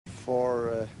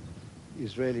for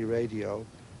Israeli radio,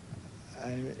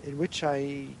 in which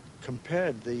I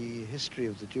compared the history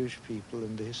of the Jewish people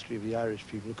and the history of the Irish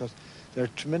people, because there are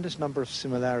a tremendous number of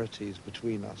similarities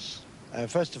between us.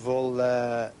 First of all,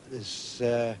 this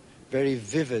very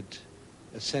vivid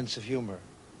sense of humour,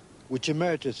 which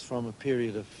emerges from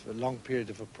a long period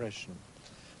of oppression.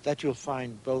 That you'll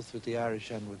find both with the Irish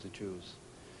and with the Jews.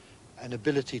 An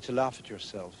ability to laugh at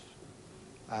yourself,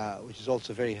 which is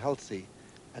also very healthy,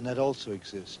 and that also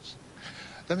exists.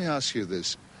 Let me ask you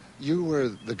this. You were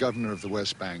the governor of the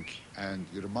West Bank, and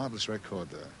you had a marvellous record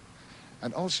there.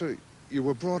 And also, you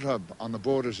were brought up on the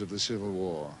borders of the Civil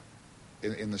War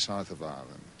in the south of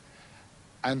Ireland.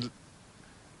 And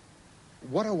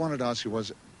what I wanted to ask you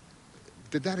was,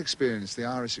 did that experience, the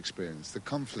Irish experience, the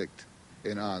conflict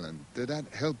in Ireland, did that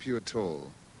help you at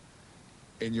all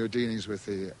in your dealings with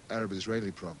the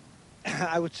Arab-Israeli problem?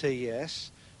 I would say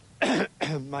yes.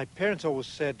 My parents always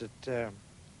said that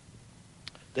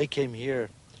they came here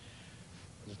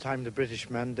at the time of the British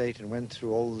Mandate and went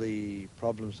through all the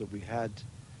problems that we had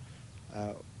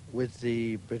with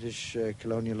the British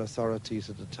colonial authorities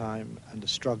at the time and the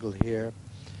struggle here.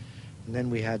 And then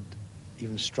we had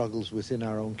even struggles within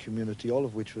our own community, all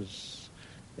of which was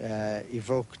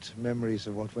evoked memories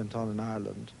of what went on in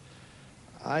Ireland.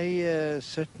 I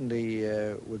certainly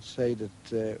would say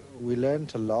that we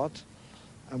learned a lot,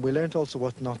 and we learned also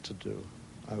what not to do,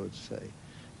 I would say,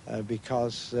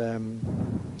 because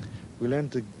we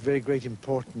learned the very great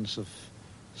importance of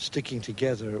sticking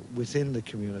together within the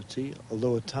community,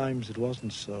 although at times it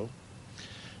wasn't so.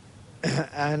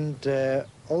 And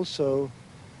also,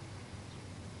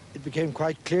 it became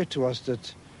quite clear to us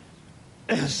that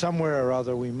somewhere or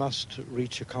other we must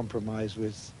reach a compromise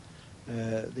with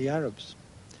the Arabs.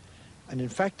 And in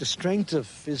fact, the strength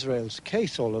of Israel's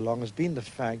case all along has been the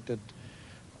fact that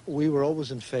we were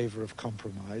always in favor of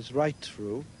compromise, right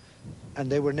through, and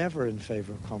they were never in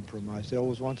favor of compromise. They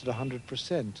always wanted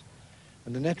 100%.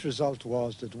 And the net result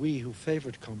was that we who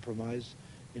favored compromise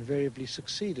invariably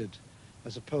succeeded,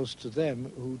 as opposed to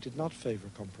them who did not favor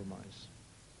compromise.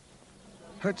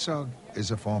 Herzog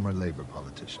is a former Labour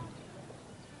politician.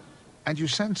 And you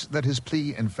sense that his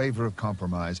plea in favor of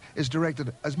compromise is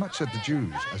directed as much at the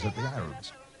Jews as at the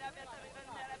Arabs.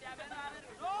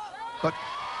 But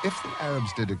if the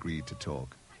Arabs did agree to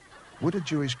talk, would a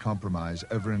Jewish compromise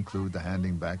ever include the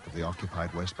handing back of the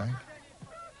occupied West Bank?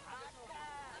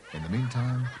 In the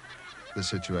meantime, the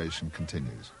situation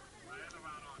continues.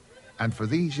 And for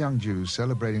these young Jews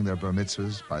celebrating their bar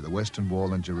mitzvahs by the Western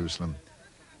Wall in Jerusalem,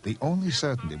 the only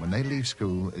certainty when they leave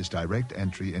school is direct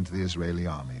entry into the Israeli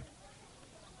army.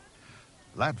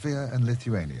 Latvia and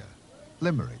Lithuania,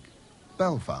 Limerick,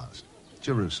 Belfast,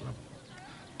 Jerusalem.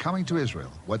 Coming to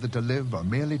Israel, whether to live or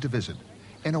merely to visit,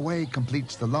 in a way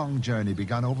completes the long journey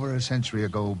begun over a century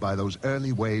ago by those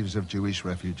early waves of Jewish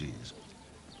refugees.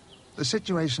 The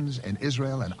situations in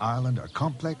Israel and Ireland are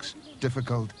complex,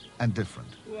 difficult, and different.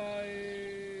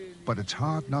 But it's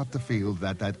hard not to feel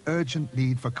that that urgent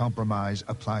need for compromise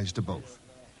applies to both.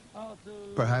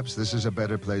 Perhaps this is a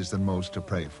better place than most to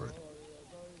pray for it.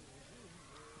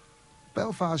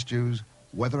 Belfast Jews,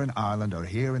 whether in Ireland or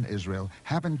here in Israel,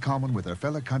 have in common with their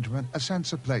fellow countrymen a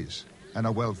sense of place and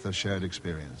a wealth of shared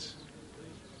experience.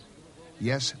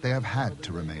 Yes, they have had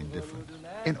to remain different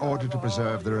in order to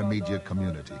preserve their immediate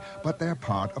community, but they're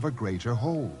part of a greater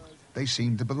whole. They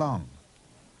seem to belong.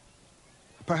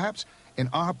 Perhaps in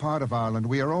our part of Ireland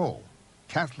we are all,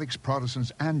 Catholics,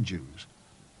 Protestants and Jews,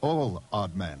 all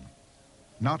odd men,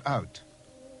 not out,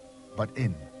 but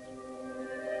in.